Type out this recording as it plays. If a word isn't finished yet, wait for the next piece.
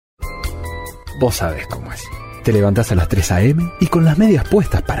vos sabés cómo es. Te levantás a las 3 a.m. y con las medias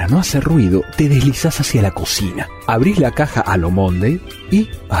puestas para no hacer ruido, te deslizás hacia la cocina. Abrís la caja a lo Monday y,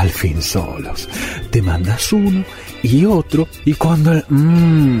 al fin solos, te mandás uno y otro, y cuando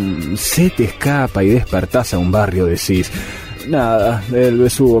se te escapa y despertás a un barrio decís: nada, el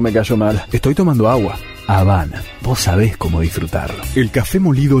besugo me cayó mal, estoy tomando agua. Habana, vos sabés cómo disfrutarlo. El café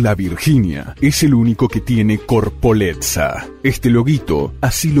molido La Virginia es el único que tiene corpolezza. Este loguito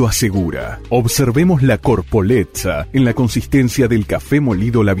así lo asegura. Observemos la corpolezza en la consistencia del café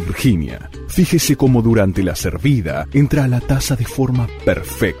molido La Virginia. Fíjese cómo durante la servida entra a la taza de forma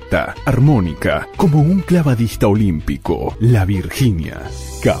perfecta, armónica, como un clavadista olímpico. La Virginia.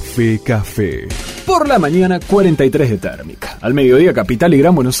 Café. Por la mañana 43 de térmica. Al mediodía Capital y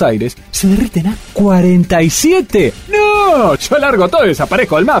Gran Buenos Aires se derriten a 47. ¡No! Yo largo todo y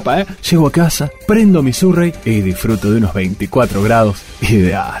desaparezco del mapa, ¿eh? Llego a casa, prendo mi Surrey y disfruto de unos 24 grados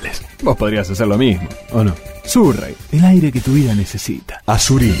ideales. Vos podrías hacer lo mismo, ¿o no? Surrey, el aire que tu vida necesita.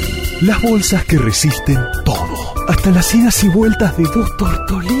 Azurín, las bolsas que resisten todo. Hasta las idas y vueltas de dos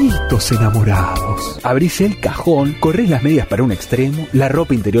tortolitos enamorados. Abrís el cajón, corres las medias para un extremo, la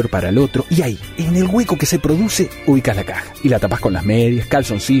ropa interior para el otro, y ahí, en el hueco que se produce, ubicas la caja. Y la tapás con las medias,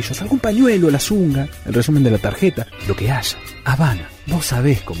 calzoncillos, algún pañuelo, la zunga, el resumen de la tarjeta, lo que haya. Habana, vos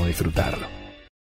sabés cómo disfrutarlo.